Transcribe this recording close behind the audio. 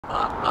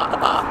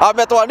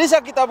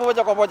Ametoanisha kitabu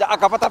moja kwa moja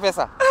akapata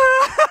pesa.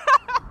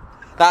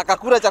 Na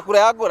akakula chakula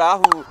yangu na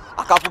afu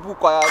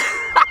akafupuka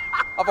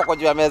hapo kwa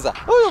juu ya meza.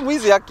 Huyu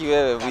mwizi haki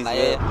wewe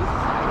mwizi.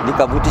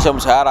 Nikamuitisha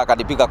mshahara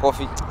akanipiga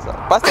kofi.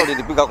 Pastor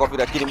ulinipiga kofi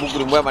lakini Mungu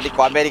ni mwema,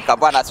 niko Amerika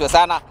bwana asiwe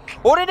sana.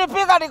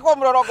 Ulinipiga niko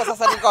mlolongo,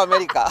 sasa niko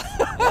Amerika.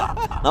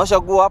 Naosha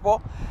nguo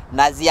hapo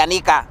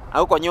nazianika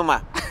huko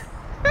nyuma.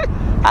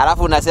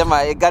 Alafu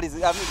nasema gari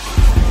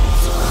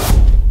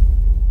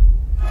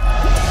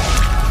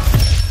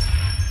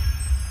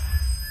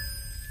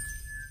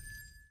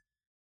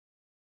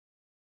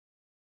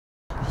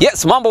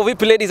Yes, mambo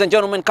vipi ladies and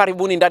gentlemen,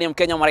 karibuni ndani ya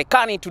Mkenya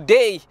Marekani.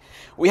 Today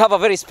we have a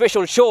very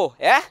special show,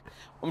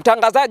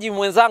 Mtangazaji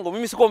mwenzangu,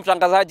 mimi siko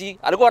mtangazaji,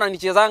 alikuwa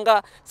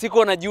ananichezanga,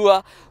 siko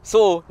najua.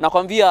 So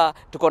nakwambia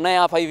tuko naye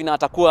hapa hivi na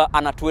atakuwa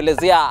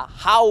anatuelezea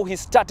how he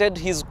started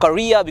his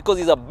career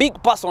because he's a big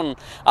person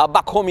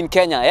back home in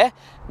Kenya,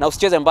 Na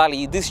usicheze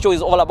mbali, this show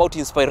is all about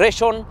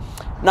inspiration.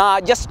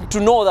 Na just to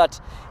know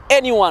that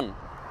anyone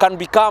can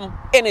become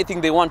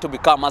anything they want to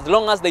become as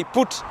long as they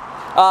put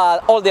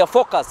all their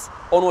focus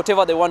on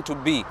whatever they want to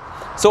be.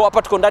 So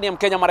hapa tuko ndani ya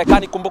Mkenya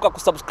Marekani, kumbuka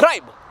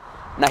kusubscribe.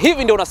 Na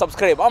hivi ndio una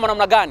subscribe ama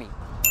namna gani?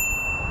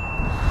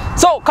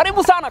 So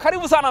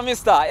karibu sana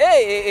mister.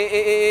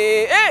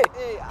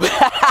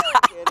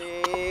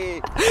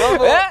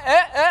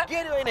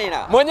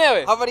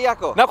 Mwenyewe. Habari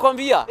yako?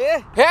 Nakwambia.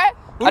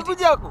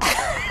 Ulikuja huku?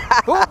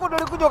 Huku ndo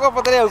ulikuja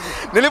ukapotelea huku.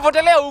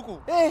 Nilipotelea huku.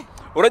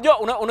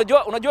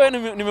 Unajua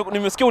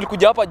nimesikia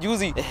ulikuja hapa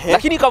juzi,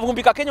 lakini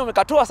kavumbi ka Kenya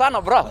umekatoa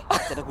sana bro.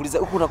 Nakuuliza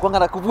huku unakuanga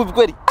na kuvumbi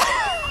kweli?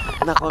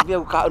 Nakwambia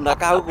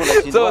unakaa huku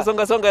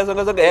unashindwa. Songa.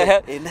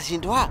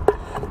 Nashindwa.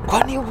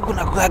 Kwani huku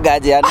kuna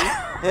kuagaje yani?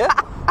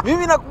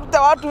 Mimi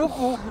nakuta watu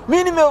huku,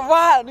 mimi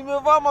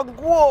nimevaa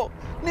manguo,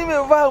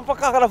 nimevaa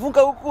mpaka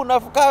kanafunga huku,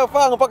 nafuka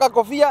mpaka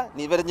kofia.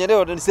 Ni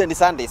leo ni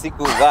Sunday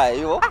siku vaa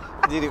hiyo.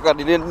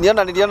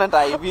 Niliona ndio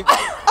hivi.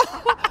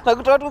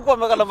 Nakuta watu huku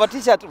wamekana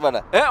t-shirt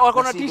bana.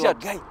 Wako na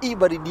t-shirt. Hii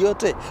baridi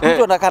yote.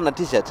 Mtu anakaa na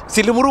t-shirt.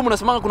 Silimuru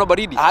mnasemanga kuna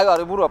baridi. Hayo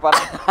alimuru hapana.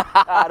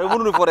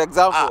 Alimuru ni for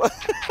example.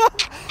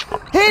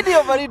 Hii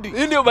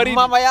ndio baridi.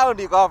 Mama yao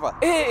ndiko hapa.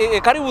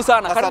 Karibu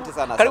sana. Asante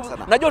sana.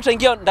 Najua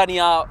utaingia ndani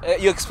ya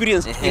your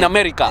experience in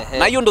America.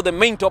 Na hiyo ndo the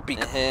main topic.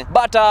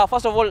 But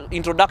first of all,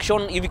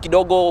 introduction hivi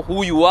kidogo,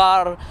 who you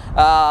are,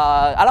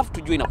 alafu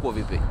tujue inakuwa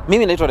vipi.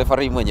 Mimi naitwa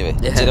referee mwenyewe,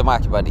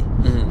 Jeremiah Kimani.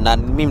 Na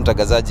mimi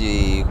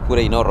mtangazaji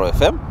kule Inoro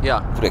FM,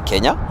 kule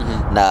Kenya.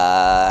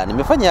 Na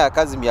nimefanya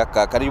kazi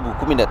miaka karibu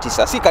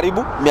 19. Si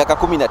karibu, miaka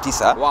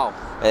 19. Wow.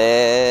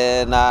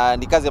 Na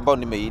ni kazi ambayo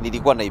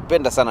nilikuwa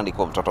naipenda sana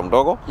niko mtoto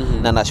mdogo.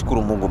 Na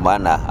nashukuru Mungu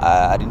maana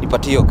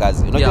alinipatia hiyo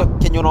kazi. Unajua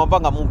Kenya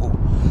unaombanga Mungu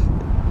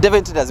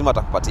definitely lazima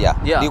atakupatia.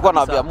 Nilikuwa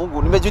naambia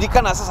Mungu,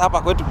 nimejulikana sasa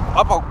hapa kwetu,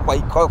 hapa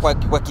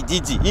kwa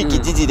kijiji. Hii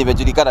kijiji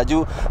nimejulikana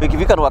juu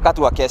ikifika ni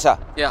wakati wa kesha.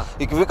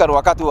 Ikifika ni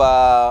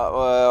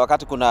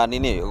wakati kuna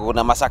nini,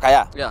 kuna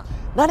masakaya.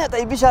 Nani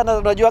ataibisha?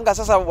 Unajuanga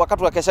sasa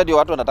wakati wa kesha ndio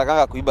watu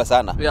wanatakanga kuiba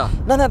sana.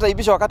 Nani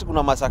ataibisha wakati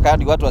kuna masakaya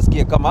ndio watu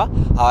wasikie kama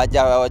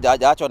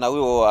hawajaachwa na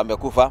huyo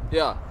amekufa.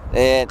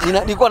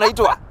 Nilikuwa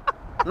naitwa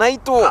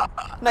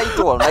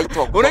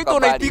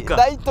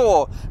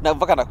na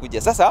mpaka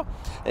nakuja sasa.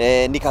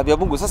 Nikaambia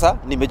Mungu sasa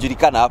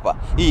nimejulikana hapa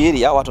hii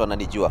area, watu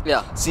wananijua.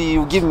 See,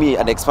 you give me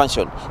an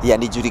expansion ya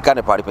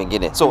nijulikane pale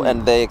pengine. So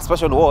and the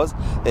expansion was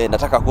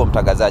nataka kuwa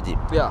mtangazaji.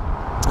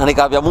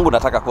 Nikaambia Mungu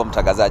nataka kuwa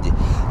mtangazaji.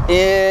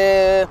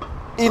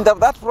 In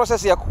that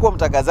process ya kuwa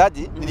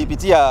mtangazaji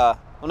nilipitia,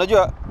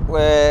 unajua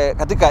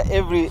katika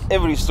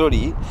every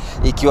story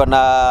ikiwa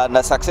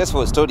na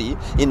successful story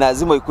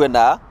inazima ikuwe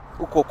na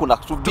huko kuna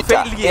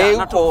vita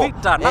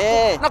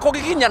na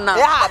kukikinyana.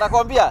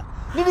 Nakwambia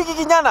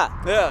nilikikinyana.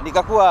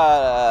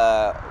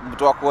 Nikakuwa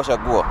mtu wa kuosha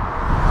nguo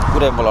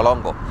kule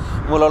Mlolongo.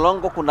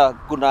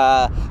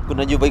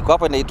 Kuna nyumba iko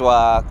hapa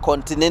inaitwa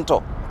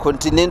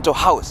Continental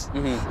House.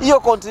 Hiyo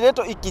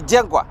Continental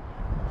ikijengwa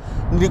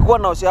nilikuwa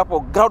naosha hapo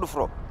ground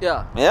floor.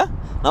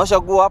 Naosha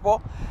nguo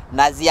hapo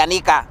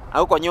nazianika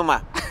huko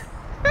nyuma.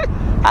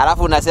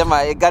 Alafu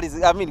nasema gari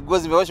nguo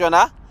zimeoshwa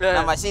na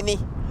mashini.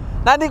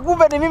 Na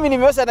nikumbe ni mimi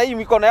nimeosha na hii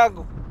mikono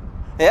yangu.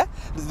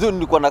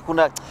 Nilikuwa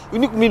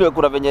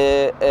kuna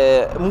venye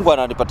Mungu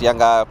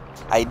ananipatianga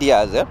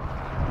ideas.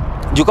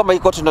 Juu kama hii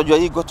koti, unajua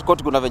hii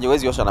koti kuna venye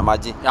wezi osha na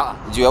maji.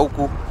 Juu ya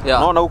huku.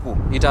 Unaona huku?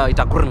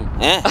 Itakurn.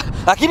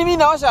 Lakini mimi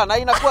naosha na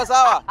inakuwa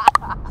sawa.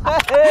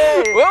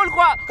 Wewe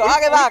ulikuwa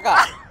kawage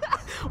dhaka.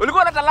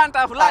 Ulikuwa na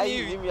talanta fulani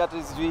hivi. Mimi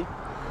hata sijui.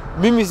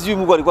 Mimi sijui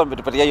Mungu alikuwa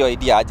amenipatia hiyo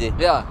idea aje.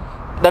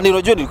 Na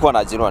unajua nilikuwa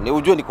naajiriwa.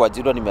 Unajua ni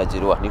kuajiriwa,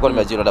 nimeajiriwa. Nilikuwa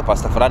nimeajiriwa na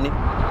pastor fulani.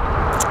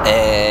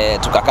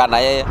 Tukakaa na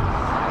yeye.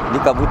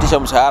 Nikamuitisha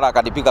mshahara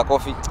akanipiga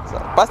kofi.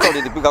 Pastor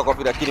ulinipiga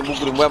kofi lakini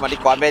Mungu ni mwema,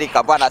 niko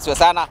Amerika bwana asiwe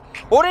sana.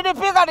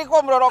 Ulinipiga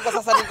niko mlolongo,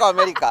 sasa niko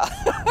Amerika.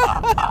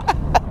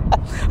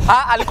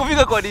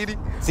 Alikupiga kwa nini?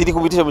 Si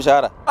nikupitisha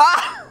mshahara.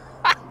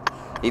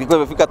 Ilikuwa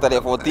imefika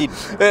tarehe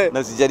 14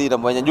 na sijali na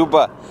mwenye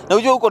nyumba. Na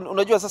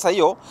unajua sasa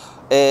hiyo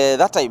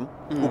that time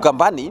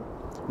Ukambani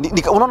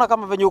unaona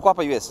kama venye uko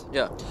hapa US.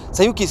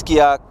 Sasa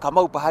ukisikia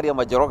kama upahari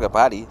ama Joroge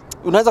pahari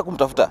unaweza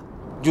kumtafuta.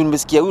 juu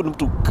nimesikia huyu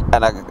mtu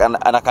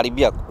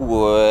anakaribia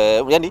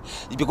yani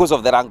because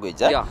of the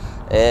language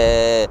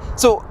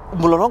so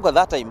mlolongo at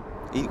that time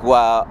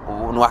ilikuwa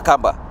ni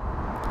Wakamba.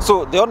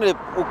 So the only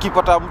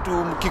ukipata mtu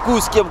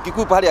Mkikuyu, sikia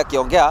Mkikuyu pale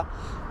akiongea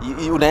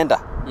unaenda.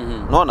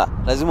 Unaona?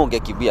 Lazima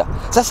ungekimbia.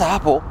 Sasa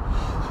hapo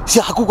si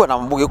hakukuwa na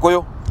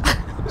Mgikuyu.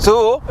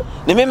 So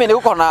ni mimi ni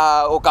huko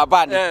na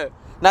Ukambani.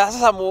 Na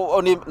sasa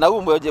na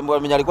huyu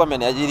mwenye alikuwa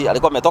ameniajiri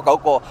alikuwa ametoka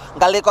huko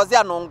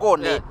ngalikozea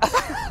Nongone.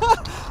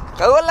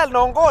 Kaola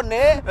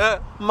Nongone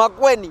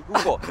Makweni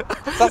huko.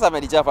 Sasa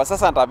amenichapa.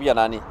 Sasa nitaambia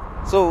nani?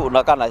 So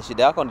unakaa na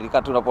shida yako,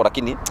 nilikaa tu hapo,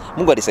 lakini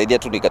Mungu alisaidia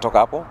tu nikatoka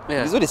hapo.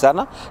 Vizuri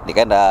sana.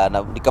 Nikaenda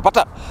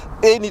nikapata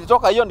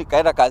nilitoka hiyo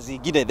nikaenda kazi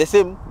nyingine the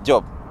same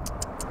job.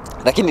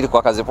 Lakini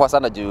ilikuwa kazi poa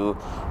sana juu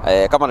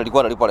kama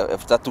nilikuwa nalipa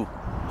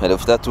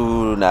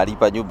 3,000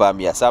 nalipa nyumba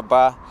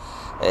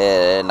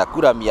 700 na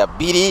kula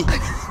 200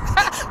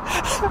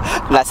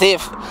 na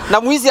save.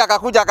 Na mwizi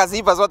akakuja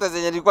akaziiba zote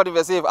zenye nilikuwa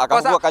nimesave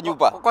akafungua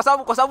kanyumba. Kwa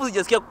sababu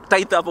sijasikia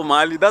taita hapo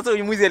mahali. That's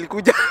why mwizi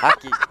alikuja.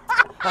 Haki.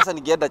 Sasa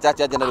ningeenda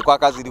chache aje na nilikuwa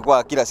kazi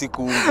ilikuwa kila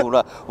siku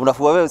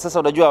unafua wewe. Sasa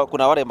unajua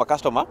kuna wale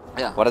customer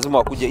lazima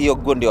wakuje hiyo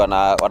nguo ndio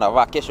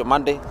wanavaa kesho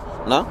Monday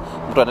na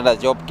mtu anaenda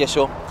job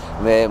kesho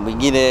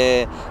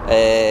mwingine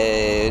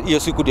hiyo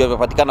siku ndio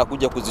amepatikana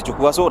kuja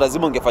kuzichukua, so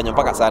lazima ungefanya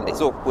mpaka Sunday.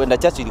 So kuenda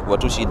church ilikuwa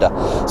tu shida.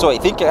 So I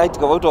think I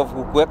took out of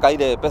kuweka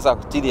ile pesa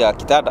chini ya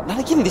kitanda. Na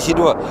lakini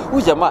nilishindwa.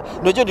 Huyu jamaa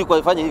unajua nilikuwa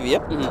nifanya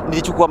hivi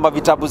nilichukua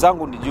mavitabu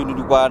zangu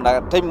nilikuwa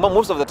na time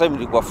most of the time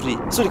nilikuwa free.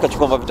 So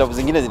nikachukua mavitabu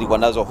zingine zilikuwa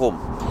nazo home.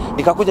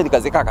 Nikakuja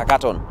nikazeka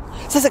carton.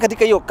 Sasa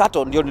katika hiyo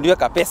carton ndio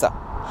niliweka pesa.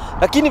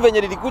 Lakini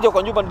venye nilikuja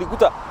kwa nyumba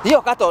nilikuta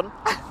hiyo carton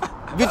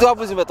vitu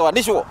hapo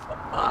zimetoanishwa.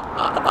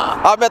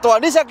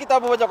 Ametoanisha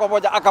kitabu moja kwa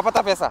moja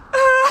akapata pesa.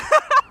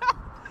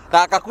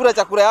 Na akakula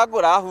chakula yangu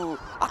alafu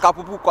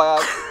akapupuka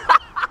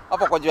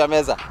hapo kwa juu ya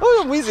meza.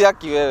 Huyu mwizi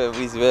haki wewe,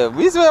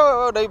 mwizi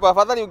wewe unaiba,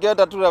 afadhali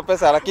ungeenda tu na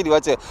pesa lakini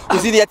wache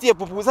usiniachie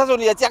pupu. Sasa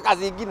uniachia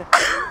kazi nyingine.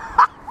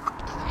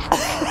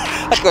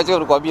 Akacho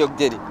nikwambia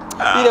mjeni.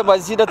 Ile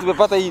mashida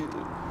tumepata hii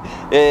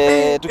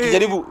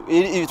tukijaribu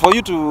for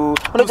you to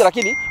unajua,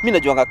 lakini mimi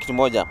najuanga kitu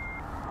moja.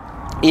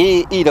 Hii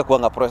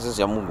inakuanga process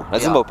ya Mungu.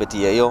 Lazima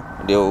upitie hiyo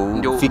ndio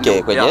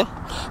ufike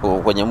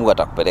kwenye Mungu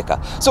atakupeleka.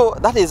 So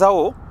that is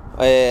how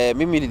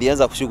mimi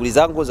nilianza shughuli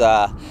zangu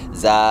za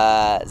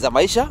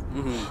maisha.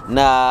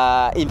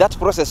 Na in that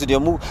process ndio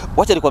Mungu,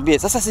 wacha nikwambie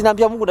sasa,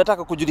 sinaambia Mungu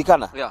nataka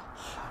kujulikana.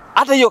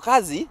 Hata hiyo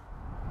kazi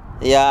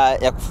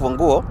ya kufua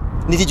nguo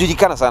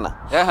nilijulikana sana.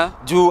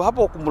 Juu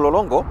hapo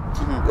kumlolongo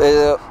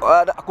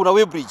kuna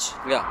way bridge.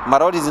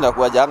 Maroli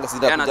zinakuwa janga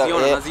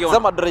zinakuja.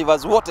 Zama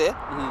drivers wote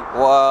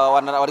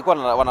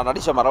walikuwa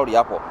wananalisha maroli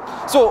hapo.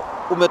 So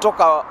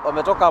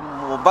wametoka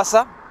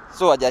Mombasa,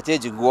 so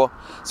hajachange nguo.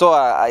 So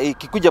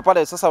ikikuja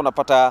pale sasa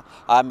unapata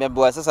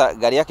ameambiwa sasa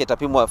gari yake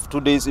itapimwa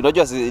 2 days.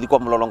 Unajua ilikuwa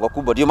mlolongo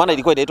kubwa. Ndio maana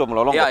ilikuwa inaitwa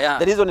mlolongo.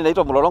 The reason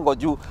inaitwa mlolongo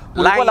juu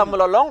ulikuwa na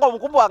mlolongo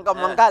mkubwa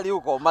mangali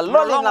huko.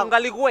 Maloli na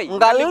ngaligwe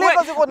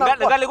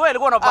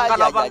ilikuwa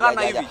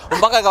unapangana hivi.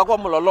 Mpaka ikakuwa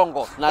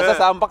mlolongo. Na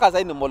sasa mpaka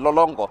sasa ni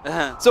mlolongo.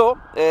 So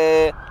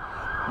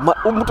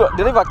mtu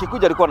dereva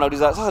akikuja alikuwa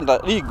anauliza sasa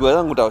hii nguo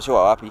yangu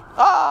nitaoshewa wapi?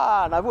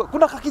 Na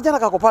kuna kijana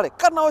kako pale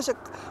kanaosha.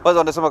 Wao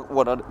wanasema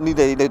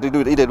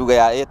ile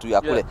lugha yetu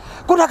ya kule.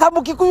 Kuna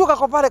kama Kikuyu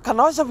kako pale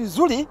kanaosha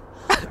vizuri.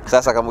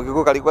 Sasa kama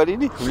Kikuyu kalikuwa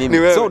nini?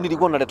 Mimi. So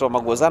nilikuwa naletwa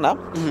manguo sana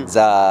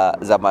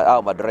za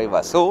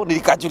madrivers. So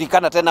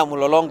nilikajulikana tena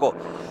mlolongo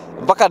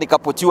mpaka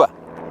nikapochiwa.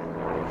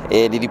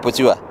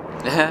 Nilipochiwa.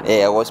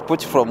 I was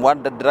put from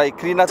one dry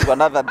cleaner to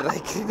another dry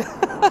cleaner.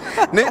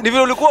 Ni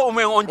vile ulikuwa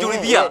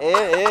umeonjuridhia.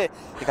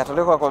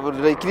 Nikatolewa kwa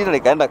dry cleaner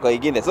nikaenda kwa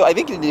nyingine. So I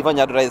think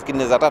nilifanya dry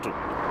cleaner za 3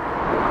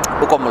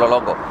 huko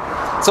mlolongo.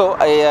 So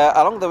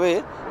along the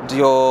way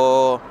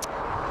ndio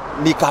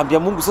nikaambia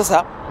Mungu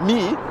sasa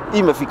mimi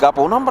imefika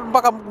hapo. Unaomba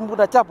mpaka Mungu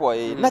nachapwa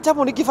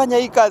nachapwa nikifanya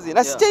hii kazi.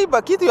 Na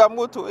sijaiba kitu ya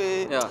mtu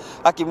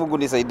Aki Mungu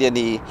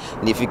nisaidie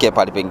nifike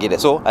pale pengine.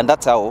 So and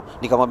that's how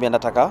nikamwambia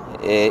nataka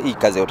hii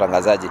kazi ya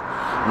utangazaji.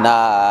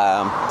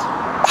 Na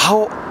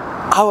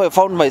how I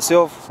found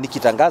myself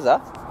nikitangaza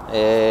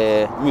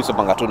mimi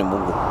usipanga tu ni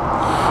Mungu.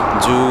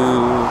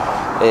 Juu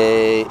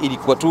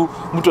ilikuwa tu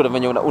mtu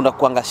anafanya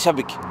unakuanga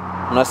shabiki.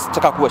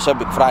 Unataka kuwa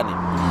shabiki fulani.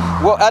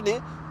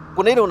 Yaani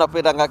kuna ile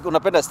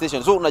unapenda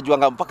station, so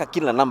unajuanga mpaka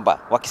kila namba.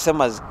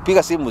 Wakisema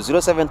piga simu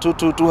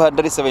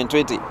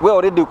 0722200720 wewe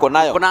already uko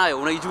nayo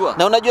unaijua.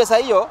 Na unajua saa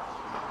hiyo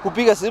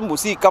kupiga simu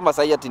si kama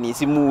saa hii ati ni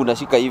simu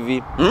unashika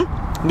hivi.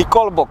 Ni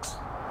call box.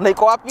 Na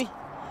iko wapi?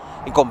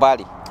 Iko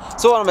mbali.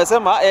 So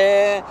wamesema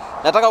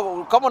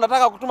kama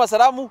unataka kutuma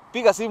salamu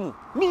piga simu.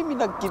 Mimi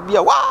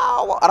nakimbia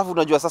wow. Alafu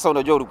unajua sasa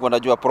ulikuwa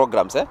unajua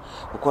programs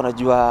ulikuwa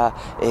unajua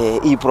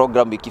hii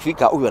program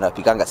ikifika huyu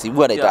anapikanga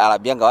simu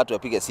anaitaarabianga watu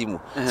wapige simu.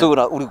 So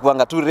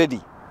ulikuanga tu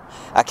ready.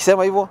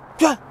 Akisema hivyo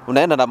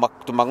unaenda na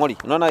tumangoni.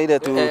 Unaona ile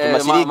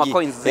tumashiriki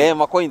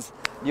ma coins.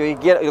 Ndio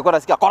ilikuwa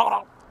nasikia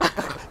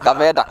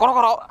kameenda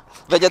korokoro.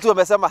 Veja tu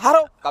amesema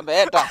haro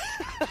kameenda.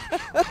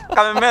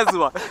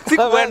 Kamemezwa.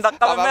 Sikuenda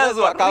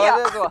kamemezwa.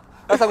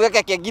 Sasa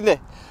weka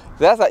kingine.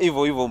 Sasa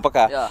hivyo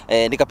mpaka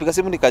nikapiga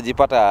simu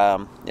nikajipata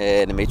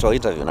nimeitwa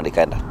interview na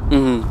nikaenda.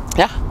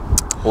 Yeah.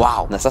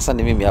 Wow. Na sasa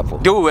ni mimi hapo.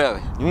 Ndio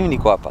wewe. Mimi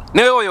niko hapa.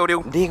 Ni wewe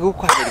leo. Ndio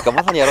huko Amerika,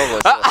 mama ni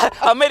robo.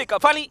 Amerika,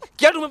 pali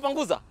kiatu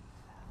umepanguza?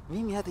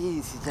 Mimi hata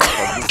hii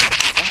sijapanguza.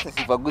 Sasa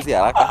sipanguzi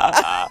haraka.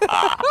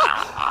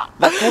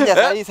 Nakuja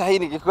sasa hii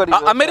nikikodi.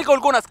 Amerika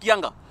ulikuwa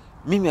unasikianga?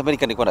 Mimi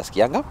Amerika nilikuwa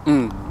nasikianga.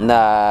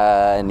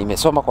 Na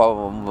nimesoma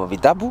kwa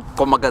vitabu,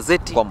 kwa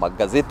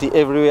magazeti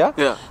everywhere.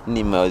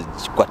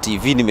 Kwa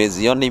TV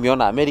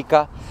nimeona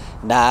Amerika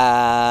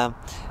na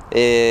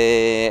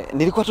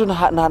nilikuwa tu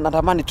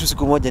natamani tu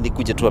siku moja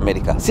nikuje tu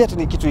Amerika. Si hata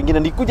ni kitu kingine,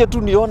 nikuje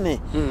tu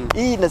nione.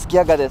 Hii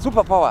nasikiaga the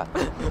superpower.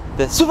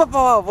 The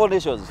superpower of all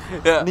nations.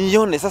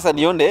 Nione sasa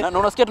nione. Na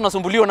unasikia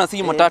tunasumbuliwa na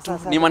si matatu,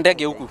 ni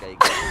mandege huku.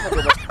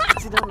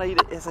 Sinaona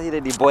ile sasa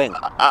ile ni Boeing.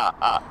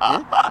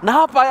 Na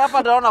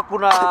hapa naona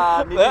kuna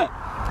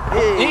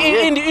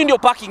hii ndio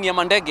parking ya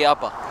mandege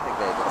hapa.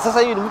 Sasa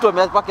hivi ni mtu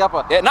amepaki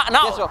hapa.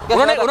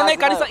 Unaona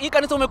hii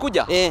kanisa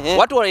umekuja?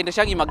 Watu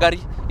wanaendeshaji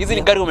magari. Hizi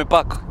ni gari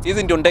wamepark.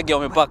 Hizi ndio ndege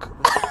wamepark.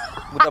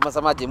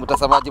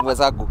 Mtazamaji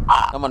mwenzangu.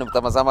 Kama ni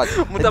mtazamaji.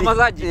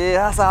 Mtazamaji.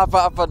 Sasa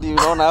hapa ndio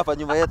unaona hapa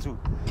nyuma yetu.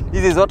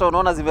 Hizi zote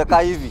unaona zimekaa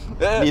hivi.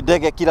 Ni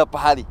ndege kila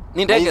pahali.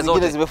 Ni ndege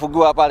zote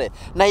zimefungiwa pale.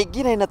 Na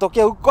ingine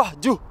inatokea huko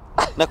juu.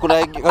 Na kuna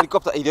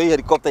helicopter, ile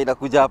helicopter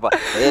inakuja hapa.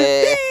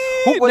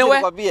 Huko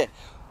nikwambie.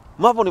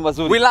 Mambo ni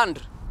mazuri. We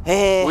land.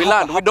 We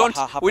land. We don't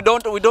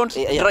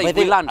drive.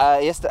 We land.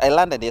 I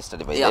landed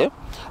yesterday, by the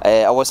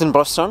way. I was in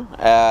Boston.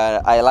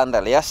 I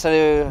landed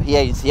yesterday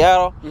here in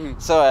Seattle.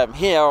 So I'm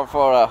here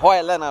for a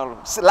while, and I'll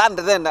land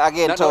then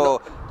again to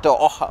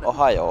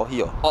Ohio.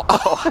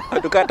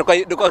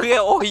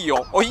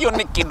 Ohio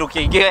ni kitu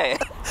kingine.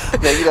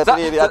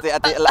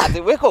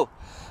 Ati weko.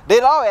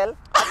 De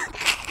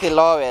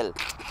Lowell.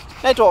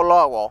 Naitwa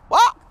Lowo.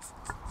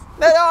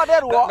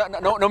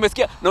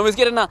 Na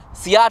umesikia tena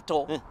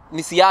Seattle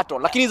ni Seattle,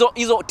 lakini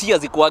hizo tia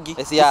zikuagi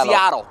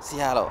Seattle.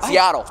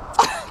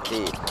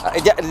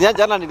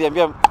 Jana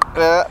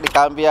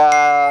nikaambia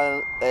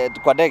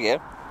kwa ndege,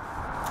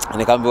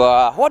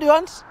 nikaambiwa what do you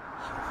want?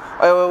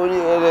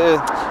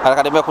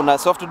 Akaniambia kuna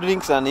soft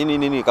drinks na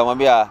nini,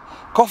 nikamwambia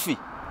coffee.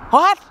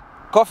 What?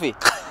 Coffee.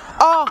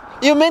 Oh,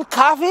 you mean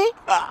coffee?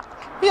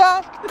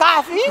 Yeah,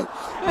 coffee.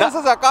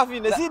 Sasa coffee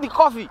ni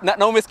coffee.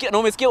 Na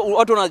umesikia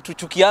watu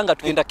wanatuchukianga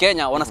tukienda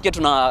Kenya, wanasikia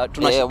tuna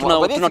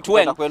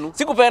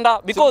sikupenda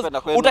because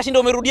utashinda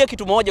umerudia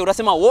kitu moja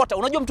unasema water.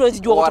 Unajua mtu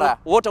anajua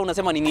water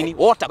unasema ni nini?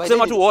 Water.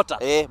 Kusema tu water.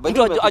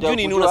 Mtu ajui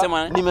nini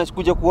unasema.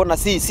 Nimekuja kuona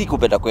si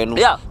kupenda kwenu.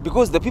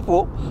 Because the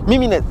people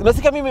mimi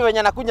nasikia mimi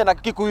wenye nakuja na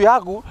Kikuyu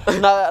yangu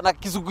na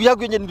Kizungu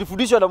yangu yenye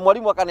nilifundishwa na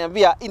mwalimu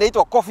akaniambia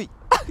inaitwa coffee.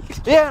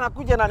 Yeye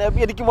anakuja na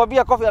ananiambia,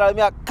 nikimwambia coffee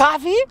ananiambia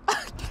coffee.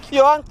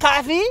 You want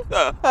coffee?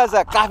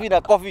 Sasa coffee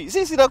na coffee.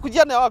 Sisi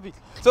tunakujiana wapi?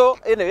 So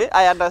anyway,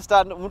 I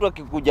understand mtu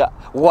akikuja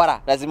water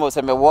lazima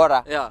useme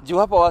water. Juu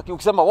hapa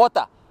ukisema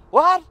water.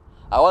 What?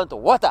 I want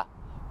water.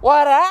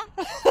 Water.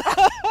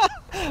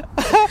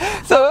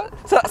 So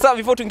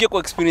before tuingie kwa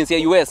experience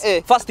ya US,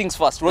 first things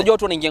first. Unajua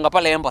watu wanaingia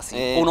pale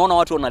embassy. Unaona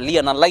watu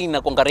wanalia na line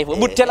na kuanga refu.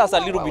 But tell us a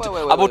little bit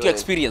about your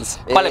experience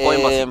pale kwa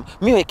embassy.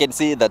 Me I can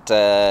say that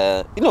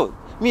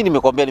mimi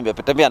nimekwambia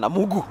nimetembea na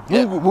Mungu.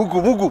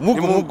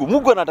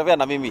 Mungu anatembea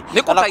na mimi.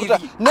 Anakuta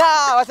na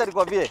wacha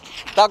nikwambie,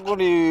 tangu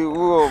ni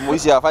huo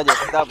muishi afanye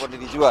kitambo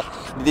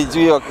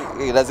nilijua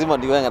lazima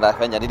niwe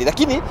nafanya nini.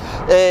 Lakini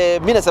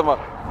mimi nasema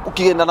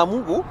ukienda na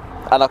Mungu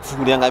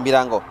anakufungulia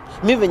milango.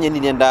 Mimi venye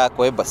nilienda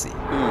kwa embassy.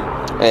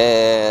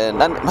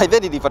 My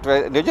dad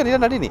nilipata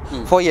nini?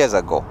 4 years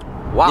ago.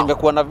 Wow.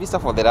 Nimekuwa na visa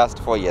for the last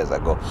 4 years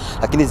ago.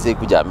 Lakini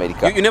sijakuja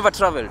America. You never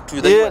traveled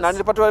to the US? Na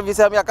nilipata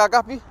visa ya miaka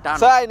ngapi?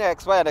 Sasa ina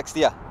expire next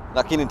year.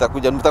 Lakini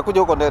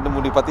nitakuja huko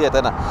nipatie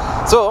tena.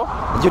 So,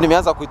 ndio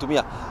nimeanza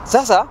kuitumia.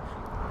 Sasa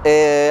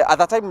at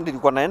that time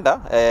nilikuwa naenda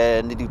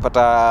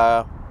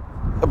nilipata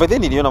but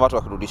then niliona watu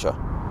wakirudishwa.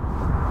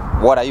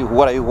 What are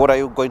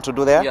you going to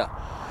do there?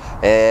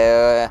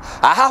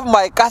 I have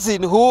my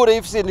cousin who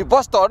lives in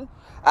Boston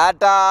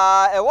and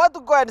I want to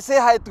go and say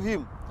hi to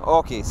him.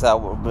 Okay, sir,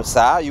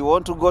 you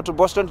want to go to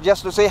Boston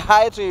just to say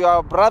hi to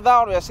your brother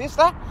or your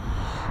sister?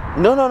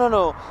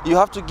 No. You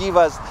have to give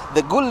us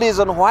the good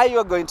reason why you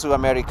are going to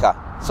America.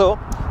 So,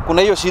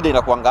 kuna hiyo shida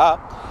inakuanga.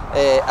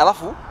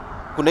 Alafu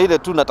kuna ile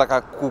tu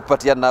nataka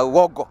kupatia na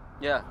uogo.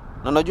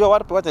 Na unajua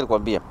watu wacha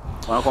nikwambie.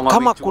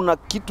 Kama kuna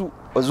kitu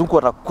wazungu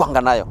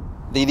wanakuanga nayo,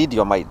 they read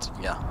your mind.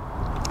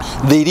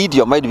 They read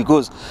your mind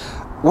because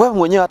wewe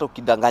mwenyewe hata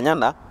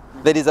ukidanganyana,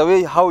 there is a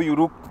way how you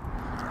look.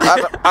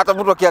 Hata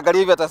mtu akiangalia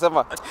hivi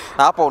atasema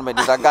na hapa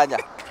umenidanganya.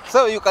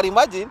 So you can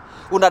imagine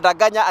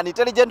unadanganya an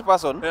intelligent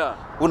person,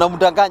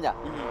 unamdanganya.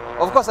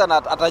 Of course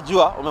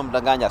atajua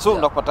umemdanganya. So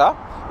unapata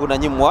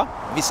unanyimwa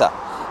visa.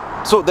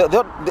 So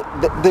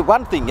the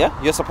one thing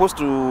you're supposed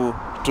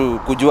to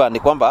kujua ni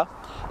kwamba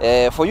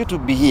for you to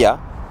be here,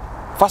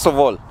 first of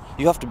all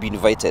you have to be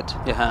invited.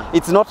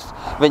 It's not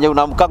when you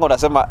unamkanga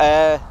unasema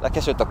la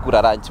kesho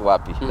utakula lunch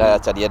wapi?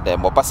 Acha niende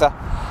Mombasa.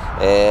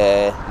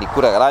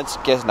 Nikula lunch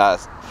kesho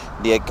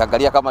ndiye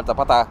kaangalia kama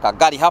nitapata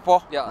kagari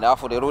hapo na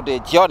alafu nirudi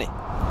jioni.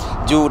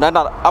 Juu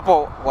unaenda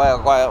hapo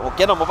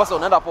ukienda Mombasa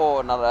unaenda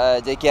hapo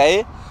na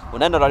JKIA,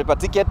 unaenda unalipa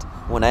ticket,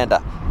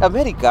 unaenda.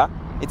 America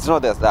it's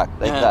not that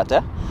like that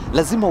eh?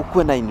 Lazima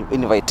ukuwe na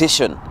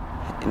invitation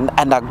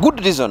and a good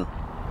reason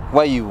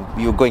why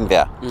you going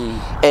there.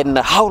 And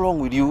how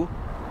long will you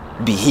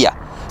be here?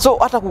 So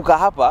hata kukaa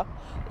hapa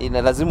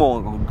lazima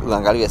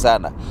uangaliwe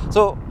sana.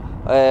 So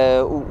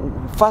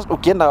first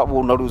ukienda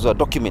unaulizwa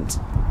document.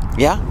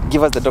 Yeah,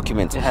 give us the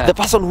document. The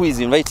person who is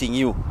inviting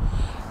you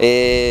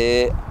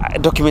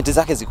document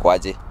zake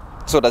zikoaje?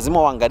 So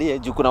lazima uangalie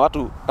juu kuna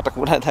watu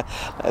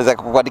za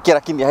kukuandikia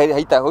lakini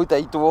haitaitwa.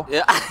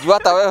 Juu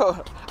hata wewe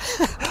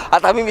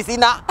hata mimi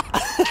sina.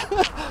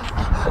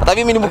 Hata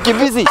mimi ni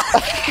mkimbizi.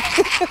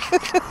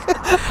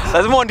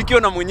 Lazima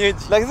uandikiwe na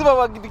mwenyeji. Lazima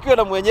uandikiwe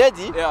na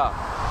mwenyeji.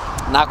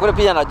 Na kule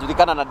pia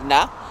anajulikana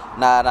na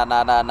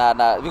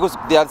because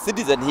they are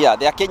citizen here,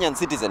 they are Kenyan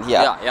citizen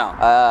here.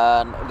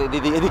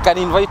 They can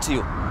invite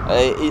you.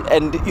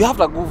 And you have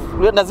to go,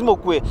 lazima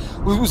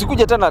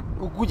usikuje tena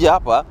ukuje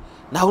hapa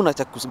na huna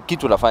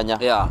kitu unafanya.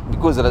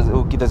 Because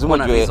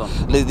ukitazama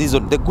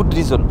the good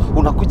reason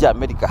unakuja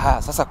America,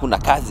 sasa kuna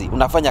kazi,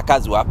 unafanya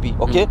kazi wapi?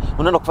 Okay?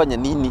 Unaenda kufanya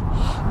nini?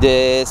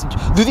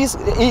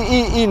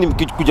 Hii ni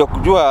kuja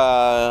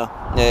kujua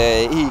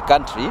hii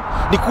country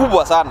ni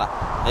kubwa sana.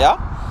 Yeah?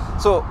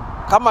 So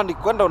kama ni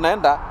kwenda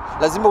unaenda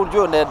lazima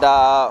ujue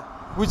unaenda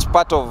which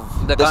part of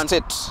the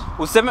state.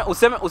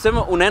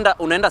 Useme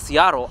unaenda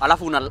Seattle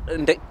alafu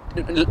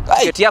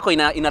ticket yako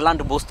ina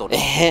land Boston.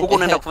 Huko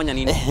unaenda kufanya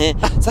nini?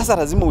 Sasa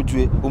lazima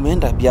ujue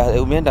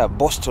umeenda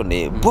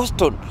Boston.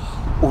 Boston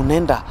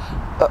unaenda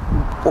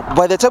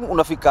by the time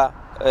unafika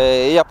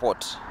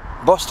airport,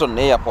 Boston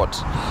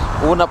airport,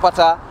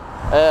 unapata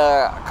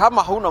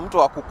kama hauna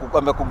mtu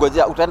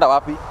amekungojea utaenda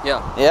wapi?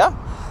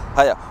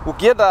 Haya,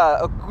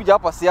 ukienda kuja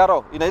hapa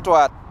Seattle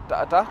inaitwa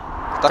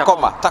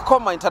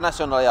Tacoma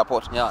International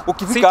Airport.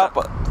 Ukifika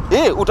hapa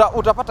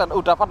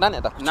utapata nani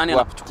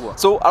atakuchukua.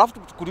 So alafu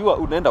tukuchukuliwa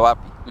unaenda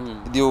wapi?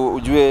 Ndio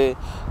ujue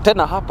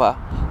tena hapa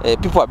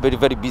people are very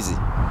very busy.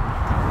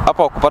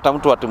 Hapa kupata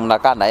mtu ati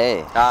mnakaa na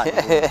yeye.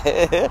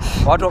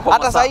 Watu wako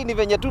hata sasa ni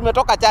venye tu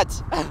umetoka church.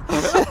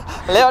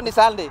 Leo ni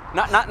Sunday.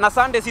 Na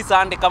Sunday si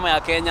Sunday kama ya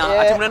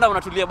Kenya. Ati mnaenda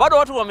mnatulia. Bado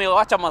watu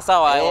wamewacha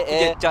masawa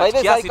wakuje church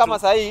kiasi tu. Kama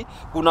sasa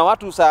kuna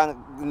watu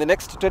in the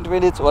next 20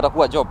 minutes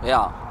watakuwa job.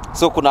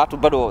 So kuna watu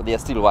bado they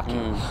are still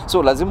working.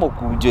 So lazima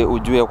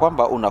ujue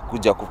kwamba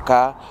unakuja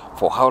kukaa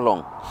for how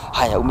long.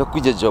 Haya,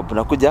 umekuja job,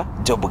 unakuja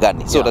job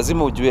gani? So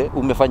lazima ujue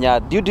umefanya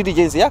due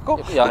diligence yako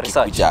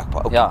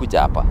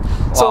ukikuja hapa.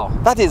 So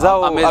that is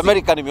how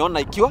America nimeona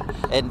ikiwa,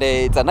 and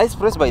it's a nice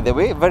place by the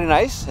way, very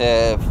nice,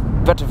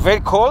 but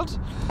very cold.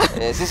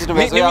 Sisi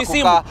tumezoea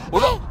kukaa.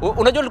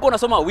 Unajua ulikuwa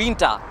unasoma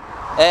winter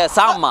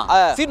summer.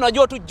 Si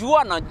tunajua tu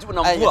jua na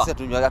mvua. Sisi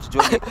tunajua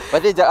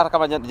But hata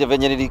kama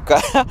venye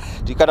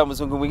nilikana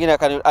mzungu mwingine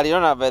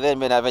aliona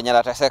venye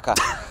anateseka.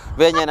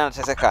 Venye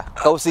anateseka.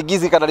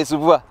 Kausigizi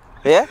kanalisubua.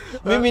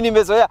 Mimi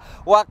nimezoea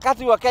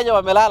wakati wa Kenya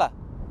wamelala.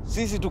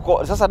 Sisi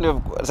tuko sasa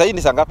hii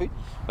ni saa ngapi?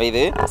 By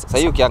the way, sasa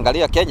hii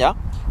ukiangalia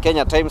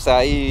Kenya time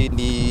saa hii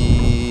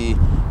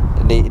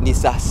ni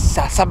saa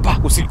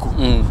 7 usiku.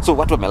 So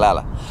watu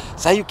wamelala.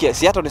 Sasa hii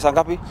Seattle ni saa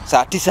ngapi?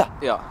 Saa 9.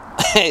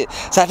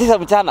 Saa 9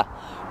 mchana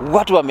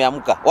watu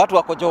wameamka, watu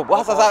wako job.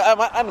 Sasa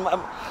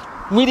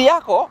mwili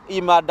yako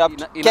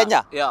imeadapt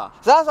Kenya.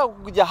 Sasa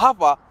ukija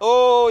hapa,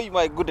 oh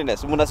my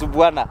goodness,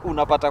 mnasubuana,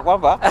 unapata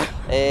kwamba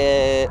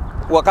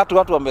wakati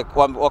watu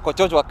wako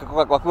chocho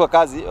wakiwa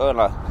kazi,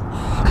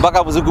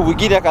 mpaka mzungu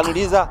mwingine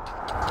akanuliza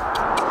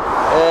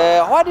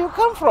where do you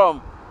come from?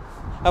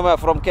 I'm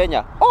from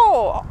Kenya.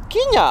 Oh,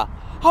 Kenya.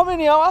 How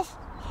many hours?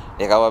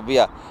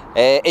 Nikamwambia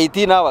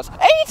 18 hours.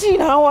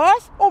 18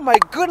 hours? Oh my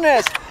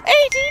goodness. 18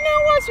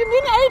 hours? You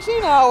mean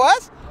 18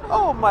 hours?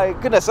 Oh my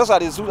goodness. Sasa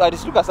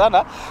alisuka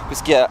sana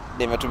kusikia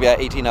nimetumia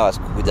 18 hours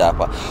kukuja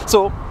hapa.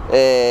 So,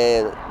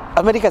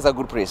 America is a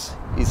good place.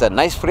 It's a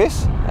nice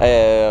place.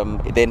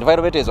 The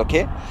environment is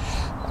okay.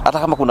 Hata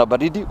kama kuna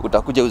baridi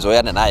utakuja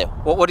uzoeane nayo.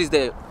 What is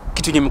the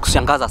kitu yenye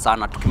imekushangaza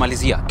sana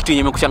tukimalizia? Kitu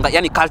yenye imekushangaza,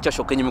 yani culture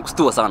shock yenye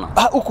imekustua sana.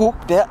 Huku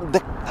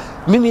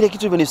mimi ile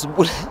kitu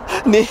imenisumbua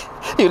ni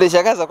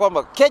ilishangaza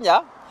kwamba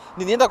Kenya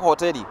nilienda kwa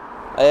hoteli.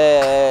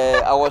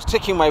 I was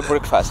taking my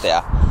breakfast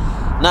there.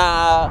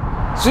 Na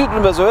sisi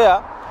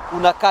tumezoea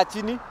unakaa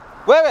chini.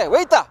 Wewe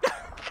waiter.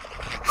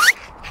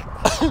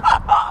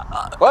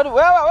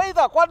 Wewe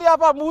waiter, kwani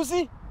hapa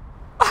musi?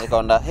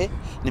 Nikaona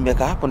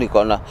nimekaa hapo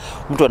nikaona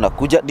mtu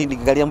anakuja,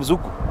 niliangalia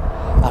mzungu.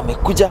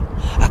 Amekuja,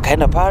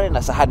 akaenda pale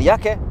na sahani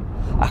yake,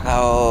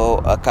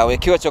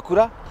 akawekewa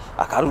chakula,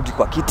 akarudi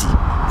kwa kiti.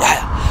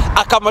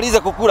 Akamaliza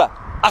kukula,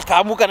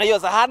 akaamuka na hiyo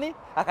sahani,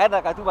 akaenda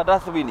akatupa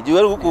dustbin.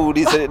 Juu huku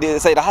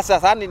hasa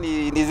sahani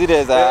ni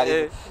zile za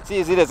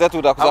si zile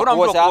zetu za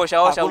kuosha.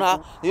 Hakuna,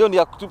 hiyo ni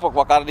ya kutupa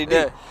kwa karidi.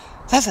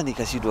 Sasa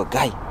nikashindwa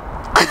guy.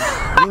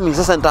 Mimi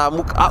sasa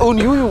nitaamuka.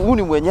 Huyu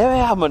ni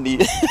mwenyewe ama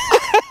ni?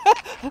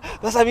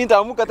 Sasa mimi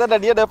nitaamuka tena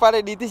niende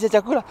pale niitishe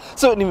chakula.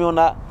 So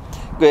nimeona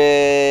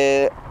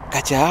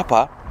kacha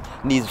hapa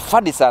ni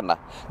funny sana.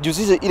 Juu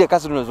sisi ile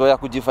kazi tunazoea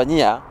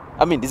kujifanyia,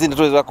 hizi ndio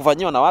tunazoea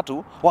kufanywa na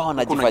watu, wao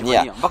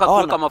wanajifanyia. Mpaka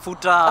kuweka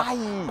mafuta,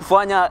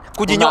 kufanya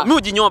kujinyoa. Mimi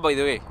hujinyoa by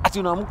the way. Ati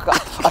unaamka,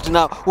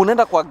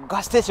 unaenda kwa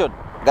gas station.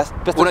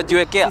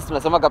 Unajiwekea. Sisi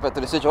tunasema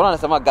petrol station,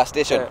 wanasema gas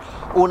station.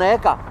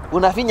 Unaweka,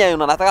 unafinya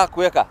unataka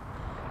kuweka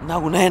na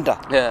unaenda.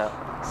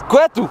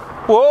 Kwetu.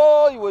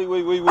 Woi.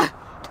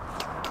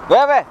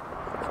 Wewe.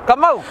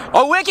 Kamau,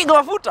 uweki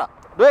mafuta.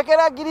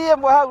 Ndwekera ngirie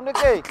mwe hau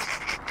niki.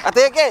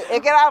 Ateke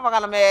ekera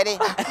magana meri.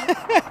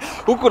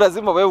 Huku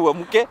lazima wewe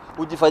uamke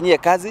ujifanyie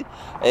kazi.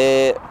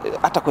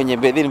 Hata kwenye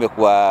bedhi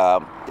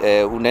nimekuwa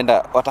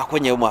unaenda hata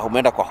kwenye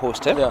umeenda kwa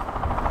host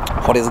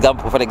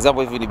For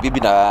example hivi ni bibi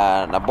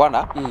na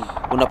bwana,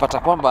 unapata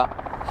kwamba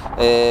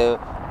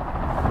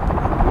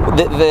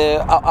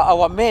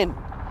our men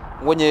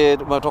wenye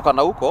umetoka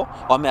na huko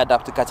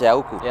wameadapt culture ya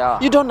huko.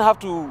 You don't have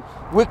to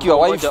wake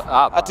your wife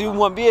ati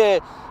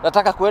umwambie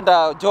nataka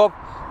kuenda job,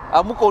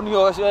 amuka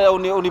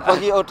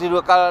unipangie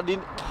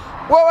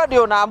wewe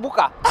ndio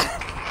unaambuka.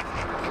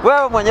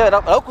 Wewe mwenyewe na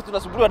huko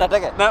tunasubiriwa na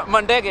ndege. Na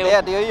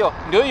mandege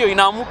ndio hiyo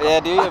inaamuka.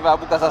 Ndio hiyo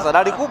inaamuka sasa.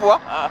 Na ni kubwa.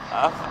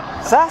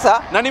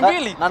 Sasa na ni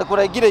mbili. Na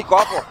kuna ingine iko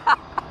hapo.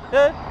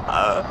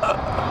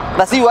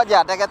 Na si waje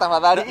ateke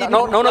tafadhali. Na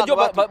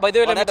unajua by the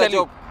way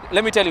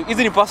let me tell you,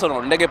 hizi ni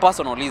personal, ndege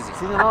personal hizi.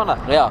 Si unaona?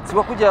 Si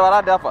wakuja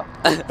warade hapa.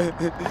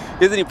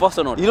 Hizi ni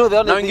personal.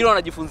 Na wengine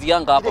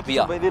wanajifunzianga hapo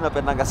pia. By the way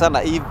napendanga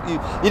sana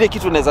ile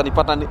kitu naweza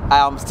nipata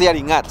I am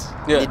staring at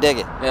ni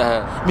ndege.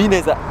 Mimi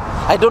naweza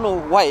I don't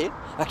know why,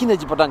 lakini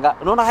najipatanga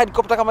unaona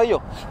helicopter kama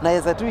hiyo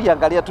naweza tu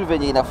iangalia tu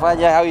venye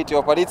inafanya how it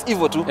operates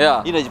hivyo tu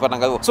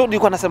inajipatanga hivyo. So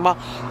nilikuwa nasema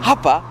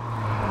hapa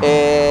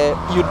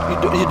you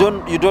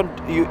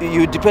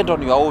depend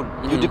on your own.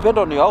 You depend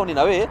on your own in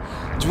a way.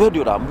 Wewe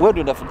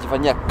ndio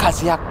unafanyia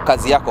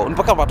kazi yako.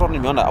 Mpaka watoto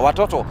nimeona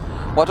watoto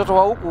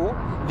wa huku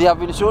they have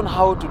been shown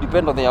how to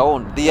depend on their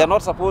own. They are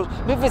not supposed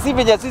maybe si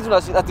venye sisi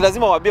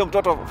lazima waambie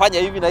mtoto fanya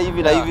hivi na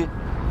hivi na hivi.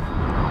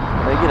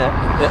 Wengine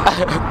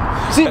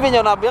si venye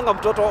unaambianga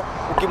mtoto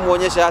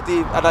ukimuonyesha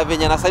ati ana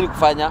venye anastahili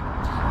kufanya.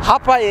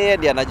 Hapa yeye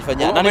ndiye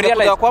anajifanyia. Na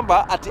nimekuja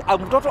kwamba ati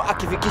mtoto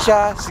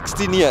akifikisha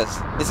 16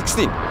 years, ni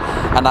 16,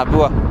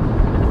 anaambiwa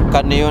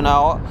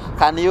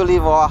can you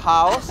leave our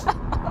house?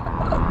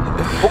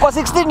 Uko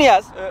 16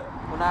 years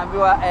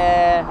unaambiwa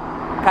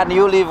can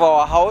you leave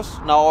our house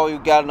now, you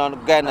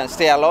gonna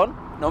stay alone.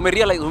 Na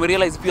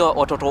umerealize pia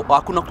watoto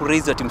hakuna ku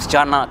raise ati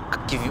msichana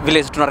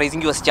vile tuna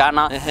raising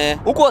wasichana.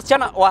 Huko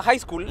wasichana wa high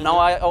school na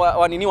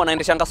wa nini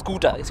wanaendeshanga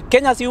scooter.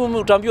 Kenya si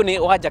utaambiwa ni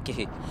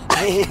𝐜𝐥𝐢𝐬.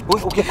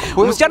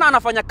 Msichana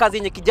anafanya kazi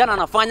yenye kijana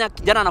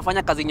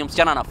anafanya kazi yenye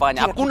msichana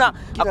anafanya.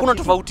 Hakuna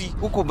tofauti.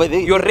 Huko by the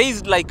way you're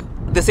raised like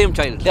the same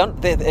child.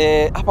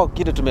 Hapa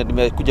kitu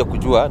tumekuja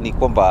kujua ni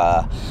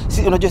kwamba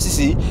unajua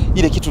sisi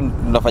ile kitu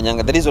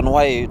tunafanyanga, the reason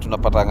why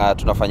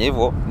tunafanya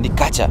hivyo ni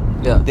culture.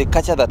 The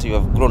culture that you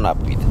have grown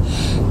up with.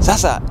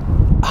 Sasa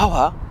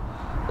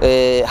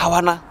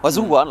hawana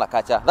wazungu hawana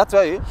culture. That's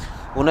why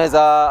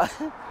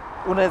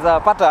unaweza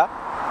pata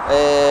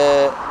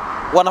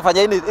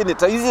wanafanya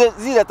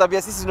zile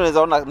tabia sisi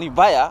tunaweza ona ni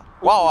baya,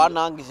 wao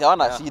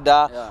hawana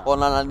shida,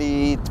 wanaona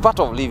ni part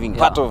of living,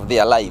 part of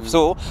their life.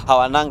 So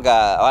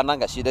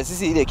hawananga shida.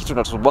 Sisi ile kitu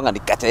tunatusumbanga ni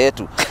kata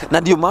yetu.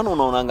 Na ndio maana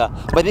unaonanga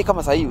baadhi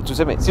kama sasa hivi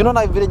tuseme si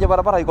unaona vile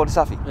barabara iko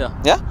safi.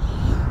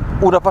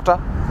 Unapata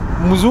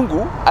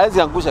mzungu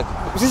hawezi angusha.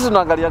 Sisi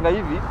tunaangalianga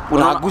hivi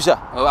unaangusha.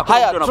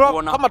 Haya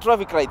kama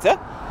traffic lights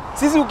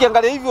sisi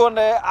ukiangalia hivi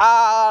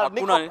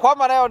niko kwa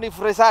maana leo ni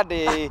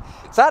Friday.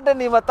 Sunday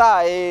ni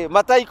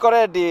mataa iko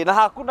ready na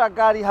hakuna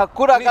gari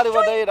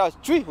wanaenda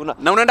chui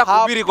na unaenda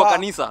kuhubiri kwa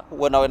kanisa.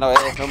 Unaenda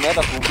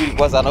kuhubiri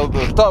kwanza na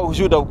utoa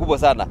ushuhuda mkubwa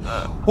sana.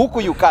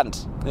 Huku you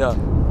can't.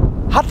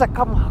 Hata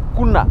kama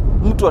hakuna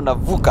mtu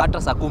anavuka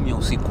hata saa 10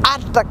 usiku.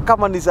 Hata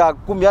kama ni saa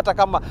 10, hata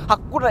kama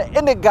hakuna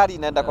ene gari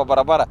inaenda kwa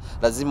barabara,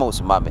 lazima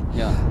usimame.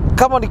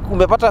 Kama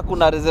umepata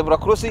kuna zebra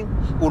crossing,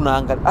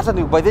 unaangalia. Hata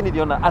ni by then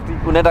niliona ati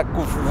unaenda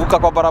kuvuka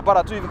kwa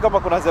barabara tu hivi kama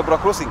kuna zebra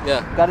crossing,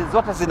 gari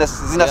zote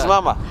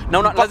zinasimama.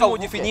 Na lazima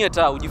ujifinyie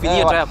taa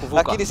ya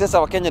kuvuka. Lakini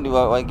sasa Wakenya ni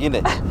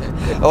wengine.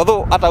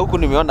 Although hata huku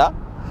nimeona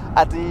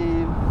ati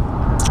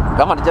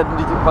kama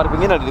pale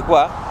pengine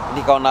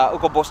nikaona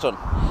huko Boston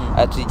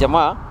ati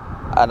jamaa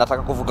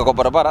anataka kuvuka kwa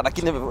barabara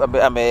lakini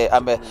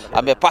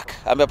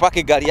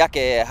amepark gari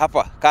yake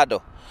hapa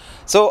kado.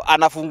 So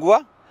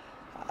anafungua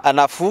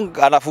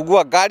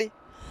gari,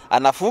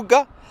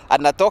 anafunga,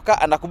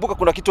 anatoka, anakumbuka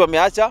kuna kitu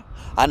ameacha,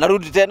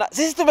 anarudi tena.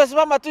 Sisi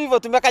tumesimama tu hivyo,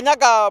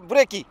 tumekanyaga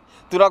breki.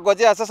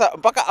 Tunangojea sasa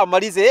mpaka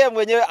amalize, yeye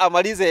mwenyewe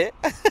amalize.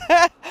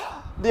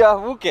 Ndio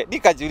avuke.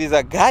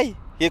 Nikajiuliza gai,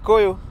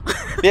 Gikuyu,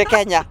 ni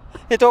Kenya.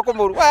 Nitoko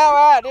muru.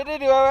 Wewe,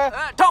 nini wewe?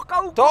 Toka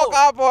huko. Toka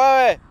hapo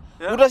wewe.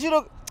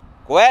 Unashindwa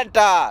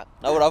kwenda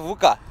na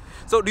unavuka.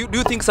 So do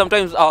you think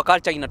sometimes our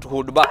culture ina to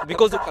hold back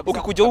because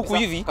ukikuja huku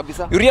hivi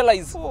you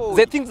realize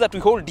the things that we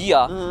hold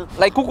dear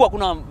like huku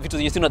hakuna vitu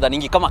zenye sina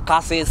dhaningi kama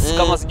curses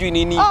kama sijui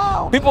nini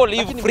people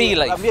live free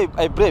life.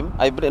 I blame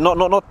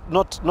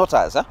not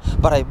us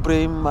but I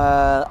blame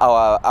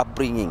our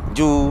upbringing.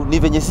 Juu ni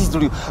venye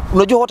sisi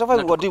unajua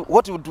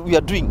what we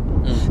are doing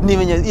ni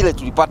venye ile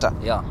tulipata.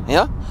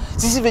 Yeah?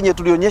 Sisi venye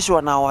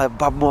tulionyeshwa na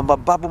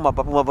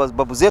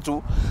babu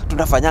zetu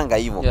tunafanyanga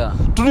hivyo.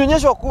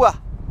 Tulionyeshwa kuwa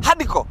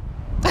hardcore.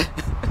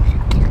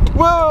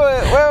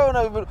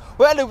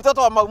 Wewe ni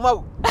mtoto wa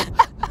Mau.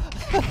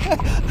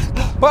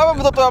 Wewe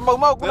mtoto wa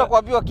Mau kuna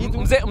kuambiwa kitu.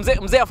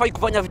 Mzee afai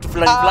kufanya vitu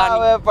fulani.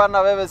 Wewe pana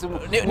wewe si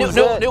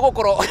niko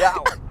koro.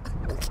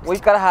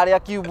 Wikara haria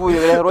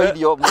𝐜𝐴𝐲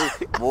radio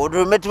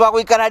mundu metuwa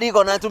kuikara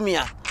riko na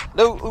tumia.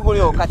 Leo huko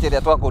ndio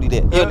kacha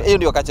twakurire. Hiyo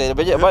ndio kacha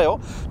ambayo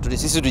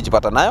sisi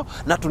tulijipata nayo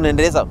na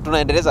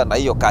tunaendeleza na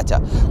hiyo kacha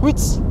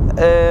which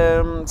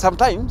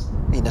sometimes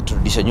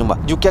inaturudisha nyuma.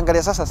 Juu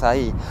ukiangalia sasa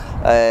hii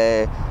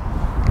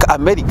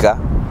America,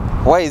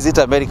 why is it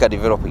America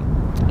developing?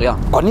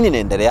 Kwa nini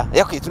inaendelea?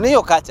 Tuna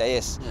hiyo kacha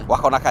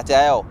wako na kacha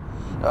yao.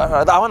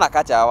 Hawana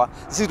kacha hawa.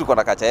 Sisi tuko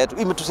na kacha yetu.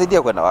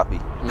 Imetusaidia kwenda wapi?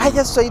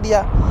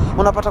 Haijasaidia.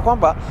 Unapata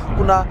kwamba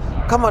kuna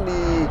kama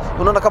ni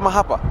unaona kama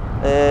hapa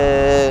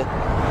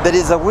there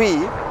is a way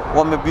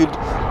wamebuild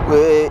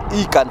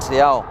hii country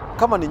yao.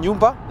 Kama ni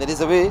nyumba there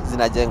is a way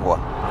zinajengwa.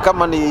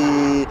 Kama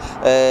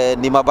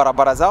ni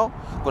mabarabara zao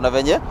kuna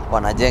venye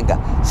wanajenga.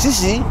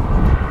 Sisi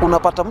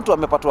unapata mtu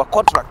amepatwa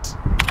contract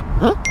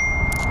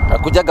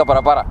kujenga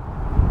barabara.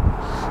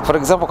 For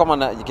example kama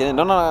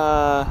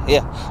naona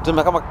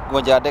tume kama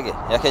uwanja wa ndege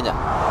ya Kenya.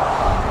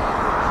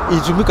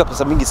 Itumika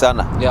pesa mingi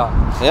sana.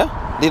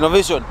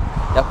 Innovation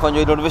ya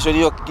kufanywa innovation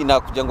hiyo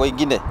inakujengwa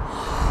ingine.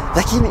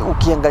 Lakini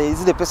ukiangalia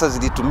zile pesa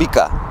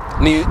zilitumika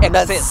ni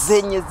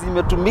zenye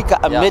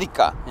zimetumika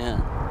America.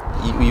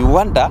 You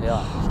wonder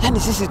yani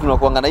sisi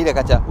tunakuanga na ile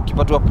kacha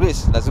ukipatwa place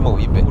lazima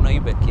uibe.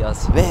 Unaibe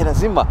kiasi.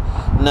 Lazima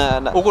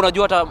na huko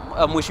unajua hata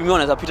mheshimiwa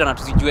anaweza pita na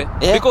tusijue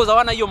because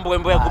hawana hiyo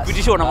mbwembo ya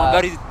kupitishwa na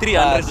magari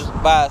 300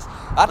 bas.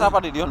 Hata hapa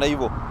niliona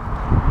hivyo.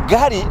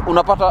 Gari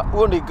unapata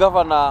huo ni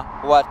governor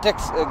wa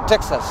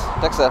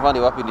Texas mani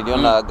wapi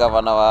niliona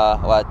governor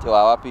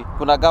wa wapi?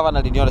 Kuna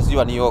governor niliona sijui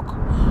wa New York.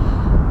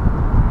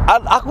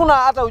 Hakuna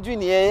hata ujui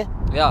ni yeye.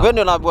 Wewe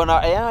ndio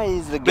unaambiwa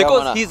is the governor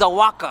because he's a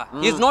worker.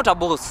 He's not a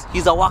boss.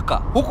 He's a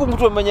worker. Huku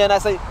mtu mwenye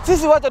anasai.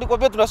 Sisi wacha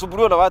nikwambie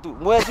tunasumbuliwa na watu.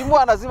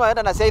 Mheshimiwa lazima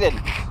aenda na siren.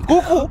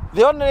 Huku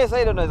the only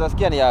siren unaweza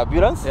sikia ni ya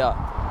ambulance.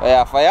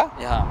 Ya fire.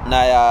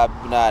 Na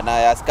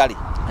ya askari.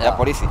 Ya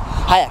polisi.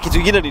 Haya kitu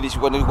kingine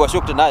nilikuwa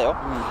shocked nayo.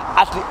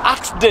 At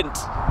accident.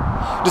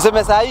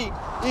 Tuseme saa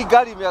hii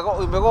gari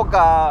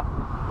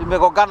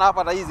imegongana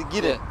hapa na hizi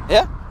zingine.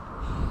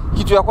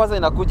 Kitu ya kwanza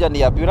inakuja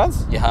ni ambulance.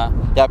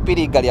 Ya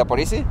pili gari ya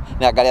polisi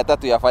na gari ya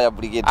tatu ya fire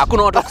brigade.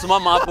 Hakuna watu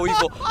kusimama hapo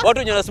hivyo. Watu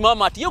wenye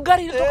wanasimama ati hiyo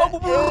gari inatoka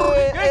bubu.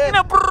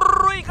 Ingine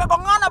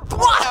ikagongana.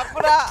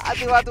 Hakuna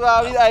ati watu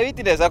wa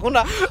witness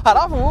hakuna.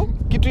 Halafu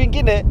kitu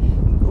kingine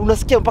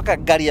unasikia mpaka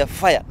gari ya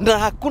fire. Na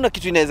hakuna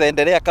kitu inaweza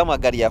endelea kama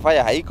gari ya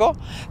fire haiko,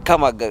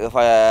 kama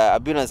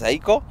ambulance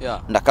haiko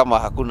na kama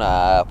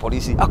hakuna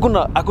polisi.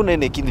 Hakuna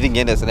ile kitu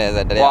kingine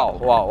inaweza endelea.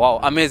 Wow,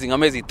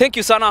 amazing. Thank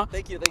you sana.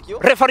 Thank you.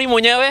 Referee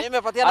mwenyewe.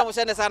 Nimepatiana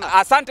mshane sana.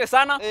 Asante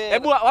sana.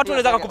 Hebu watu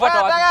wanaweza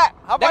kukupata wapi?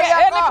 Habari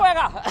yako?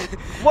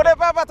 Mbona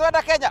baba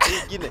tuenda Kenya?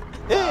 Ingine.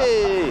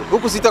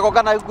 Huku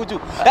sitakokana huku juu.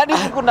 Yaani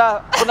huku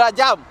kuna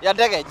jam ya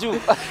ndege juu.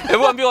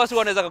 Hebu ambia watu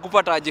wanaweza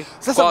kukupata aje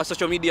kwa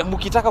social media.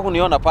 Mkitaka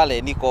kuniona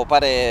pale niko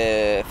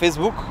pale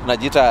Facebook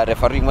najiita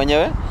referee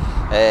mwenyewe.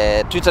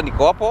 Twitter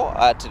niko hapo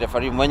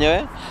 @referee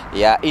mwenyewe.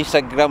 Ya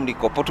Instagram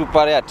niko potu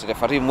pale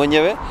 @referee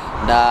mwenyewe.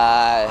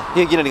 Na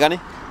hiyo ingine ni gani?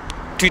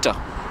 Twitter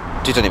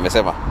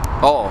nimesema.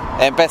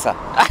 M-Pesa.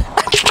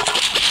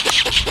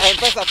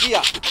 M-Pesa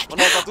pia.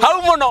 Unaweza tu.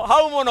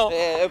 How mono?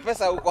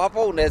 M-Pesa uko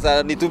hapo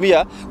unaweza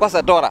nitumia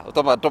kwanza dola,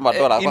 utoma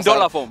dola in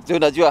dollar form.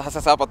 Unajua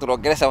sasa hapa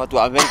tunaongelesha watu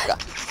wa Amerika.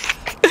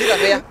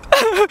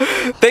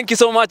 Thank you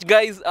so much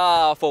guys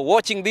for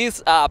watching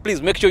this.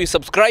 Please make sure you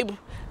subscribe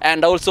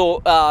and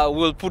also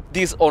we'll put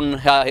this on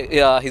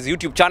his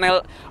YouTube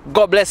channel.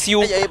 God bless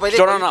you.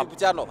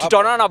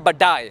 Tutaonana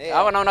baadaye.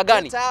 Hawa naona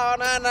gani?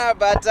 Tutaonana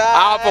baadaye.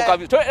 Hapo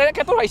kabisa.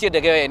 Tuaishie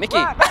ndege wewe. Niki.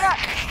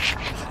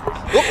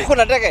 Huko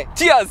kuna ndege.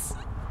 Cheers.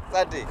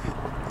 Asante.